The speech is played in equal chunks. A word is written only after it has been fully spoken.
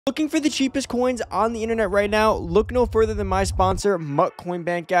Looking for the cheapest coins on the internet right now? Look no further than my sponsor, Mutt Coin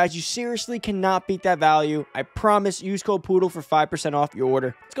Bank, guys. You seriously cannot beat that value. I promise. Use code Poodle for 5% off your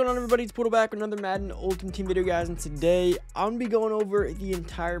order. What's going on, everybody? It's Poodle back with another Madden Ultimate Team video, guys. And today, I'm going to be going over the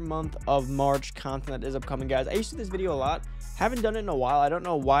entire month of March content that is upcoming, guys. I used to do this video a lot. Haven't done it in a while. I don't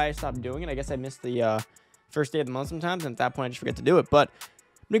know why I stopped doing it. I guess I missed the first day of the month sometimes, and at that point, I just forget to do it. But I'm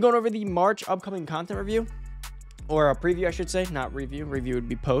going to be going over the March upcoming content review. Or a preview, I should say, not review. Review would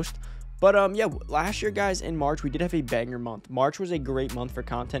be post. But yeah, last year, guys, in March, we did have a banger month. March was a great month for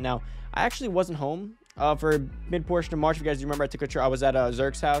content. Now, I actually wasn't home for a mid portion of March. If you guys remember, I took a trip. I was at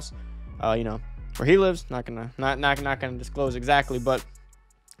Zerk's house, you know, where he lives. Not gonna disclose exactly, but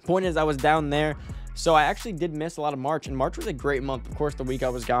point is, I was down there. So I actually did miss a lot of March, and March was a great month. Of course, the week I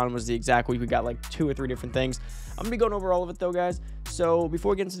was gone was the exact week we got like 2 or 3 different things. I'm gonna be going over all of it though, guys. So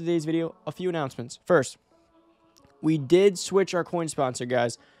before we get into today's video, a few announcements. First, we did switch our coin sponsor,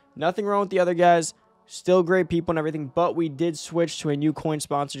 guys. Nothing wrong with the other guys. Still great people and everything, but we did switch to a new coin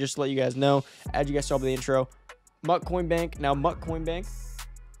sponsor, just to let you guys know, as you guys saw by the intro. Mutt Coin Bank. Now, Mutt Coin Bank,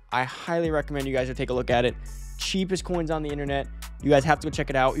 I highly recommend you guys to take a look at it. Cheapest coins on the internet. You guys have to go check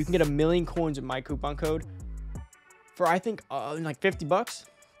it out. You can get 1,000,000 coins with my coupon code for, I think, like 50 bucks.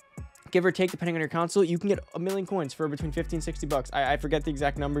 Give or take, depending on your console, you can get 1,000,000 coins for between 50 and 60 bucks. I forget the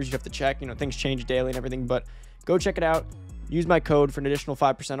exact numbers. You have to check. You know, things change daily and everything, but go check it out. Use my code for an additional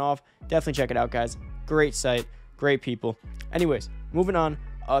 5% off. Definitely check it out, guys. Great site. Great people. Anyways, moving on.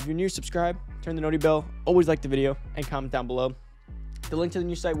 If you're new, subscribe. Turn the noti bell. Always like the video and comment down below. The link to the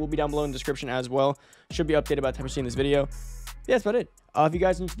new site will be down below in the description as well. Should be updated by the time you're seeing this video. Yeah, that's about it. If you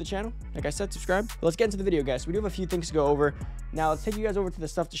guys are new to the channel, like I said, subscribe. But let's get into the video, guys. So we do have a few things to go over. Now, let's take you guys over to the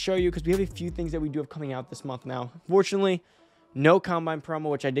stuff to show you, because we have a few things that we do have coming out this month now. Fortunately, no Combine promo,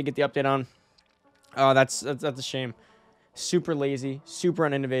 which I did get the update on. That's a shame. Super lazy, super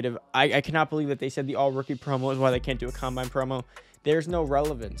uninnovative. I cannot believe that they said the all-rookie promo is why they can't do a Combine promo. There's no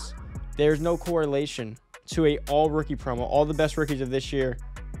relevance. There's no correlation to a all-rookie promo, all the best rookies of this year,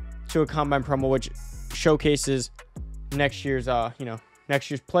 to a Combine promo, which showcases next year's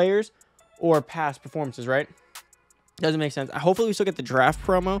next year's players or past performances, right? Doesn't make sense. Hopefully we still get the draft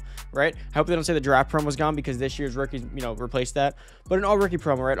promo, right? I hope they don't say the draft promo's gone, because this year's rookies, you know, replaced that. But an all-rookie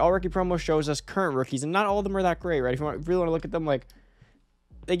promo, right? All-rookie promo shows us current rookies, and not all of them are that great, right? If you really want to look at them, like,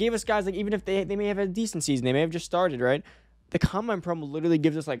 they gave us guys, like, even if they may have had a decent season, they may have just started, right? The Combine promo literally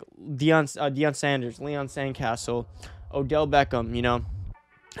gives us, like, Deion Sanders, Leon Sandcastle, Odell Beckham, you know,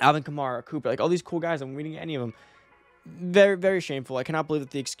 Alvin Kamara, Cooper, like, all these cool guys, and we didn't get any of them. Very, very shameful. I cannot believe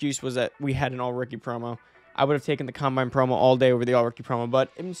that the excuse was that we had an all-rookie promo. I would have taken the Combine promo all day over the all-rookie promo, but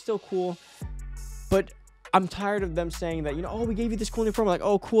it's still cool. But I'm tired of them saying that, you know, oh, we gave you this cool new promo. Like,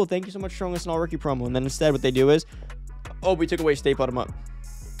 oh, cool, thank you so much for showing us an all-rookie promo. And then instead what they do is, oh, we took away Stay Bottom Up,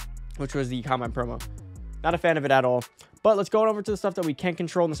 which was the Combine promo. Not a fan of it at all. But let's go on over to the stuff that we can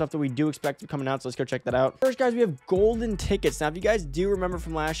control and the stuff that we do expect to be coming out. So let's go check that out. First, guys, we have golden tickets. Now, if you guys do remember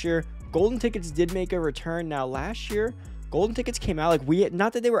from last year, golden tickets did make a return. Now, last year, golden tickets came out, like,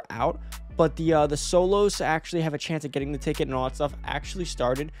 not that they were out, but the solos to actually have a chance at getting the ticket and all that stuff actually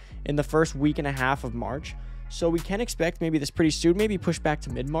started in the first week and a half of March. So we can expect maybe this pretty soon, maybe pushed back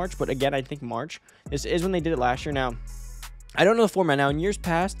to mid-March. But again, I think March. This is when they did it last year. Now, I don't know the format. Now, in years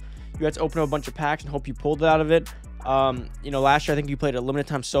past, you had to open up a bunch of packs and hope you pulled it out of it. You know, last year, I think you played a limited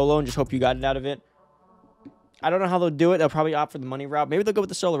time solo and just hope you got it out of it. I don't know how they'll do it. They'll probably opt for the money route. Maybe they'll go with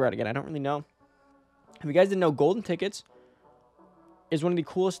the solo route again. I don't really know. If you guys didn't know, golden tickets is one of the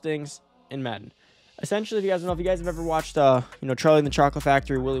coolest things in Madden. Essentially, if you guys don't know, if you guys have ever watched, you know, Charlie and the Chocolate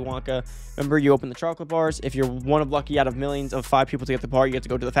Factory, Willy Wonka, remember you open the chocolate bars. If you're one of lucky out of millions of 5 people to get the bar, you get to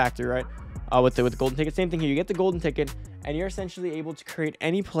go to the factory, right? With the golden ticket. Same thing here. You get the golden ticket, and you're essentially able to create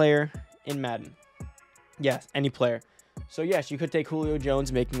any player in Madden. Yes, any player. So yes, you could take Julio Jones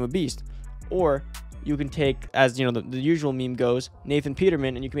and make him a beast, or you can take, as you know, the usual meme goes, Nathan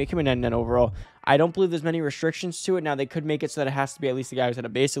Peterman, and you can make him a 99 overall. I don't believe there's many restrictions to it. Now, they could make it so that it has to be at least a guy who's at a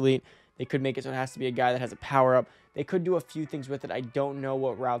base elite. They could make it so it has to be a guy that has a power-up. They could do a few things with it. I don't know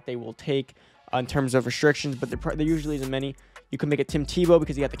what route they will take in terms of restrictions, but there usually isn't many. You can make it Tim Tebow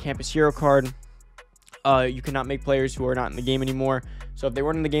because he got the Campus Hero card. You cannot make players who are not in the game anymore. So if they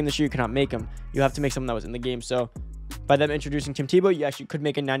weren't in the game this year, you cannot make them. You have to make someone that was in the game. So by them introducing Tim Tebow, you actually could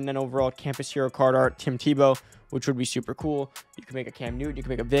make a 99 overall Campus Hero card art Tim Tebow, which would be super cool. You can make a Cam Newton, you can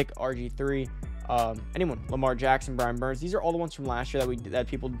make a Vic, RG3, anyone, Lamar Jackson, Brian Burns. These are all the ones from last year that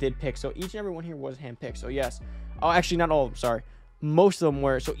people did pick. So each and every one here was handpicked. So yes, oh, actually not all of them, sorry. Most of them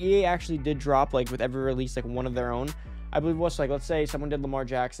were. So EA actually did drop, like, with every release, like, one of their own. I believe it was, like, let's say someone did Lamar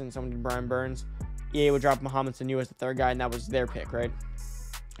Jackson, someone did Brian Burns. EA would drop Mohamed Sanu as the third guy, and that was their pick, right?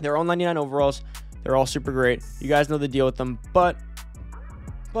 They're all 99 overalls. They're all super great. You guys know the deal with them. But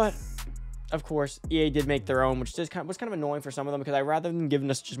of course, EA did make their own, which was kind of annoying for some of them, because I rather than giving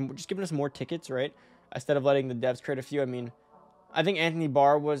us just giving us more tickets, right? Instead of letting the devs create a few. I mean, I think Anthony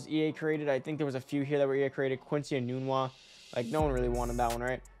Barr was EA created. I think there was a few here that were EA created. Quincy and Nunwa, like no one really wanted that one,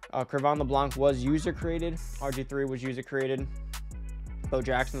 right? Kervon LeBlanc was user created. RG3 was user created. Bo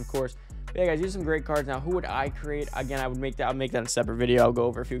Jackson, of course. But yeah, guys, these are some great cards. Now, who would I create? Again, I'll make that in a separate video. I'll go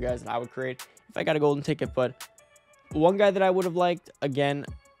over a few guys that I would create if I got a golden ticket. But one guy that I would have liked, again,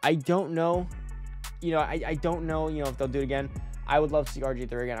 I don't know. I don't know, if they'll do it again. I would love to see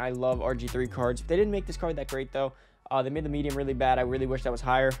RG3 again. I love RG3 cards. They didn't make this card that great, though. They made the medium really bad. I really wish that was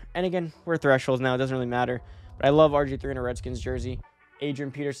higher. And again, we're thresholds now. It doesn't really matter. But I love RG3 in a Redskins jersey.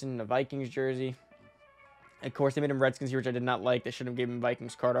 Adrian Peterson in a Vikings jersey. Of course, they made him Redskins here, which I did not like. They should have given him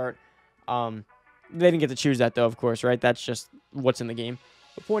Vikings card art. They didn't get to choose that, though, of course, right? That's just what's in the game.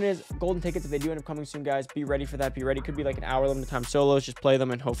 The point is, golden tickets, if they do end up coming soon, guys, be ready for that. Be ready. Could be like an hour limited time solos. Just play them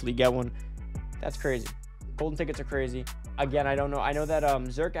and hopefully get one. That's crazy. Golden tickets are crazy. Again, I don't know. I know that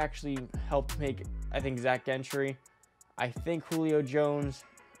Zerk actually helped make, I think, Zach Gentry. I think Julio Jones.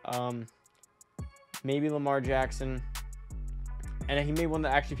 Maybe Lamar Jackson. And he made one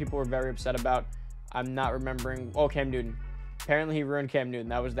that actually people were very upset about. I'm not remembering. Oh, Cam Newton. Apparently, he ruined Cam Newton.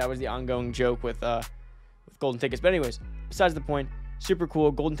 That was the ongoing joke with golden tickets. But anyways, besides the point, super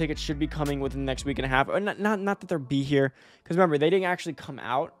cool. Golden tickets should be coming within the next week and a half. Or not that they'll be here, because remember, they didn't actually come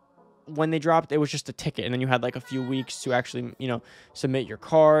out when they dropped. It was just a ticket, and then you had like a few weeks to actually submit your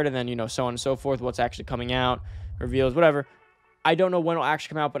card, and then so on and so forth. What's actually coming out, reveals, whatever. I don't know when it'll actually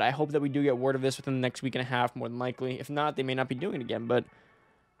come out, but I hope that we do get word of this within the next week and a half, more than likely. If not, they may not be doing it again, but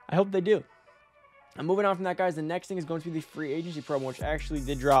I hope they do. I'm moving on from that, guys. The next thing is going to be the free agency promo, which actually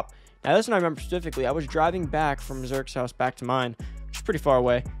did drop. Now, this one I remember specifically. I was driving back from Zerk's house back to mine, which is pretty far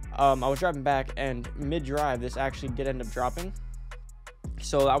away. I was driving back, and mid-drive, this actually did end up dropping.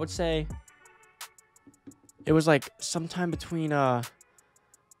 So I would say it was like sometime between March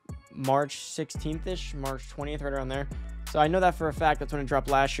 16th-ish, March 20th, right around there. So I know that for a fact. That's when it dropped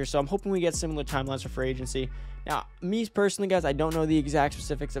last year. So I'm hoping we get similar timelines for free agency. Now, me personally, guys, I don't know the exact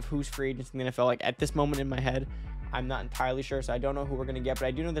specifics of who's free agents in the NFL. Like, at this moment in my head, I'm not entirely sure. So I don't know who we're going to get. But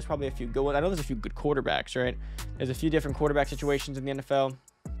I do know there's probably a few good ones. I know there's a few good quarterbacks, right? There's a few different quarterback situations in the NFL.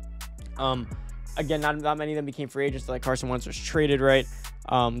 Again, not many of them became free agents. Like Carson Wentz was traded, right?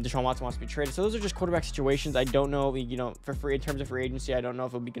 Deshaun Watson wants to be traded. So those are just quarterback situations. I don't know, for free, in terms of free agency, I don't know if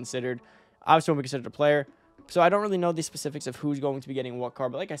it'll be considered. Obviously, won't be considered a player. So I don't really know the specifics of who's going to be getting what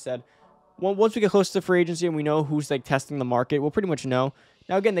card. But like I said, once we get close to free agency and we know who's like testing the market, we'll pretty much know.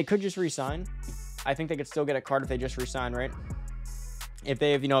 Now, again, they could just re-sign. I think they could still get a card if they just re-sign, right? If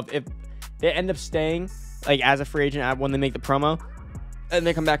they have, if they end up staying like as a free agent when they make the promo and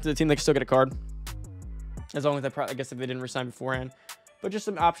they come back to the team, they can still get a card. As long as they, I guess, if they didn't resign beforehand. But just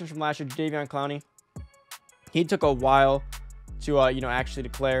some options from last year. Jadeveon Clowney. He took a while to, actually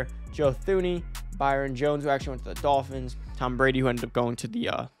declare. Joe Thuney, Byron Jones, who actually went to the Dolphins. Tom Brady, who ended up going to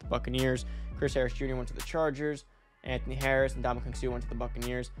the Buccaneers. Chris Harris Jr. went to the Chargers. Anthony Harris and Dominic Sue went to the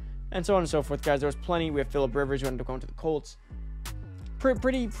Buccaneers. And so on and so forth, guys. There was plenty. We have Phillip Rivers, who ended up going to the Colts.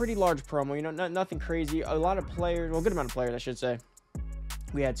 Pretty large promo. Nothing crazy. A lot of players. Well, a good amount of players, I should say.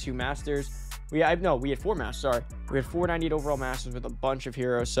 We had 2 Masters. We had 4 Masters, sorry. We had 498 overall Masters with a bunch of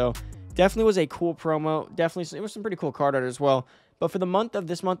heroes. So definitely was a cool promo. Definitely, it was some pretty cool card art as well. But for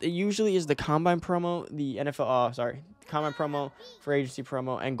this month, it usually is the Combine promo, the Combine promo, free agency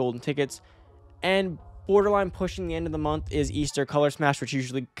promo, and golden tickets. And borderline pushing the end of the month is Easter Color Smash, which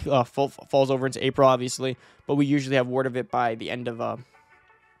usually falls over into April, obviously. But we usually have word of it by the end of,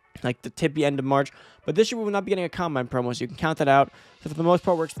 like the tippy end of March. But this year we will not be getting a Combine promo, so you can count that out. So for the most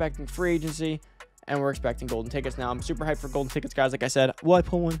part, we're expecting free agency, and we're expecting golden tickets. Now, I'm super hyped for golden tickets, guys. Like I said, will I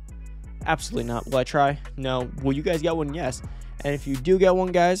pull one? Absolutely not. Will I try? No. Will you guys get one? Yes. And if you do get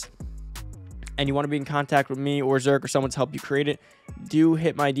one, guys, and you want to be in contact with me or Zerk or someone to help you create it, do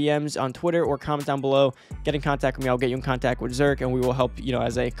hit my DMs on Twitter or comment down below. Get in contact with me. I'll get you in contact with Zerk, and we will help,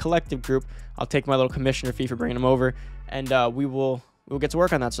 as a collective group. I'll take my little commissioner fee for bringing them over, and we'll get to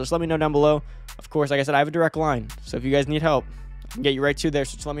work on that. So just let me know down below. Of course, like I said, I have a direct line. So if you guys need help, I can get you right to there.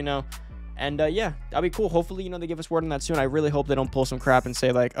 So just let me know. And yeah, that'll be cool. Hopefully, they give us word on that soon. I really hope they don't pull some crap and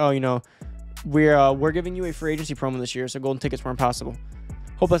say like, oh, we're giving you a free agency promo this year, so golden tickets weren't possible.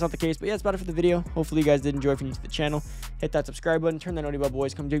 Hope that's not the case. But yeah, that's about it for the video. Hopefully you guys did enjoy. If you're new to the channel, hit that subscribe button, turn that noty bell,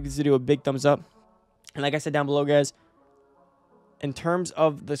 boys. Come give this video a big thumbs up. And like I said down below, guys, in terms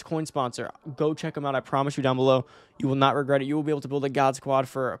of this coin sponsor, go check them out. I promise you down below, you will not regret it. You will be able to build a God Squad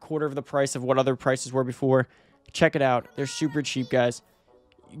for a quarter of the price of what other prices were before. Check it out. They're super cheap, guys.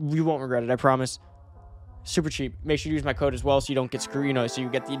 you won't regret it, I promise. Super cheap. Make sure you use my code as well so you don't get screwed, you know, so you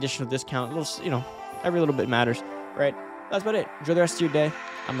get the additional discount. Little, you know, every little bit matters, right? That's about it. Enjoy the rest of your day.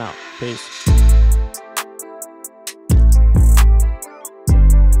 I'm out. Peace.